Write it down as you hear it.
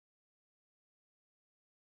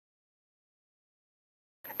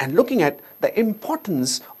and looking at the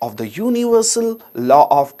importance of the universal law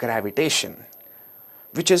of gravitation,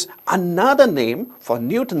 which is another name for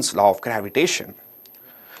Newton's law of gravitation.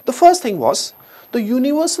 The first thing was, the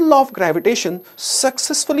universal law of gravitation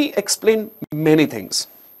successfully explained many things.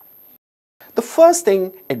 The first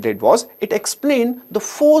thing it did was, it explained the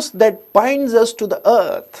force that binds us to the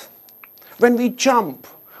earth. When we jump,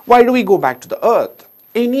 why do we go back to the earth?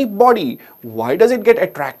 Any body, why does it get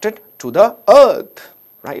attracted to the earth,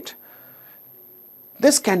 right?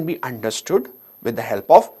 This can be understood with the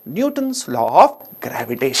help of Newton's law of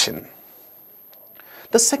gravitation.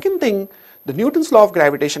 The second thing the Newton's law of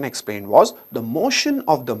gravitation explained was the motion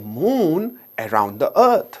of the moon around the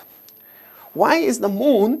earth. Why is the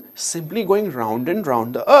moon simply going round and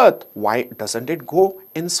round the earth? Why doesn't it go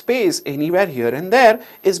in space anywhere here and there?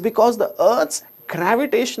 Is because the earth's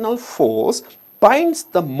gravitational force binds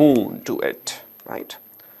the moon to it, right?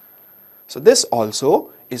 So this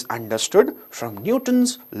also is understood from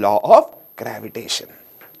Newton's law of gravitation.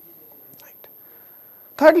 Right.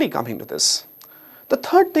 Thirdly, coming to this, the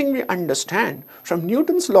third thing we understand from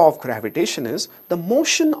Newton's law of gravitation is the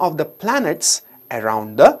motion of the planets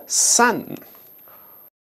around the sun.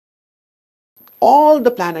 All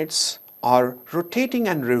the planets are rotating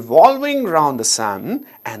and revolving around the sun,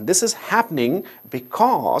 and this is happening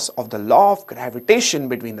because of the law of gravitation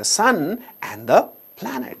between the sun and the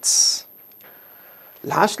planets.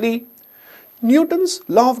 Lastly, Newton's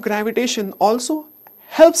law of gravitation also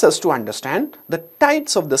helps us to understand the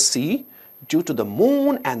tides of the sea due to the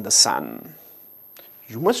moon and the sun.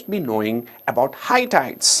 You must be knowing about high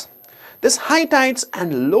tides. These high tides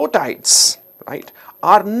and low tides, right,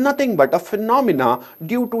 are nothing but a phenomena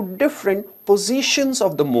due to different positions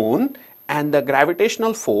of the moon and the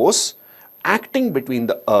gravitational force acting between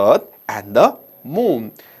the earth and the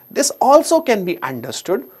moon. This also can be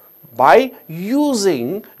understood by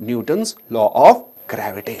using Newton's law of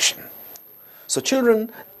gravitation. So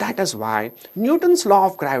children, that is why Newton's law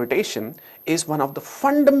of gravitation is one of the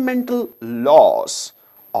fundamental laws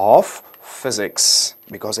of physics,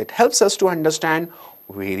 because it helps us to understand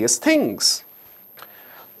various things.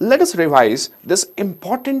 Let us revise this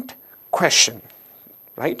important question,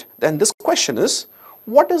 right? Then this question is,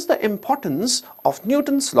 what is the importance of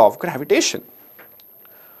Newton's law of gravitation?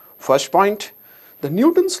 First point, the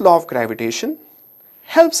Newton's law of gravitation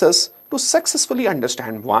helps us to successfully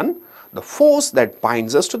understand one, the force that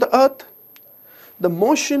binds us to the earth, the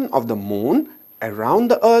motion of the moon around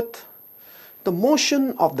the earth, the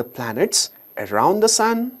motion of the planets around the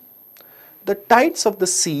sun, the tides of the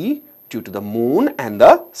sea due to the moon and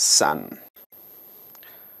the sun.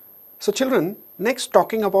 So children, next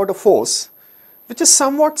talking about a force which is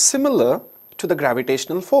somewhat similar to the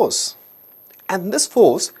gravitational force, and this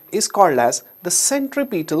force is called as the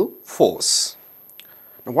centripetal force.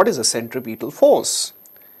 Now what is a centripetal force?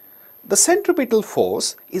 The centripetal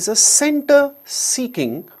force is a center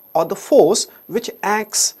seeking, or the force which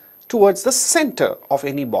acts towards the center of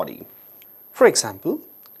any body. For example,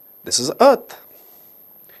 this is Earth,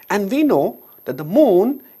 and we know that the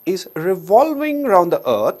moon is revolving around the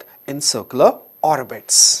earth in circular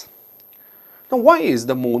orbits. Now why is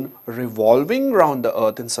the moon revolving around the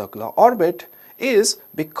earth in circular orbit? Is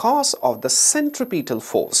because of the centripetal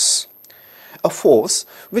force, a force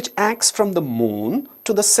which acts from the moon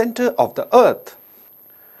to the center of the earth.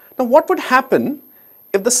 Now what would happen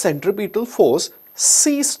if the centripetal force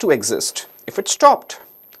ceased to exist, if it stopped?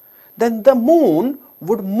 Then the moon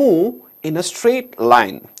would move in a straight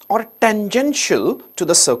line or tangential to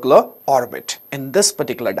the circular orbit in this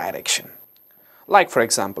particular direction. Like for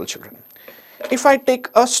example children, if I take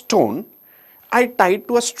a stone, I tie it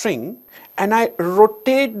to a string and I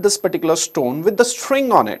rotate this particular stone with the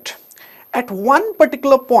string on it. At one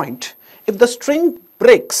particular point, if the string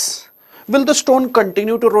breaks, will the stone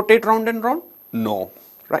continue to rotate round and round? No,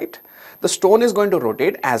 right? The stone is going to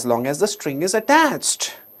rotate as long as the string is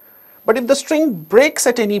attached. But if the string breaks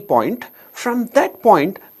at any point, from that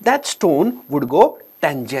point, that stone would go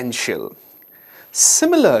tangential.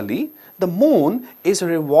 Similarly, the moon is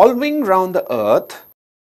revolving around the earth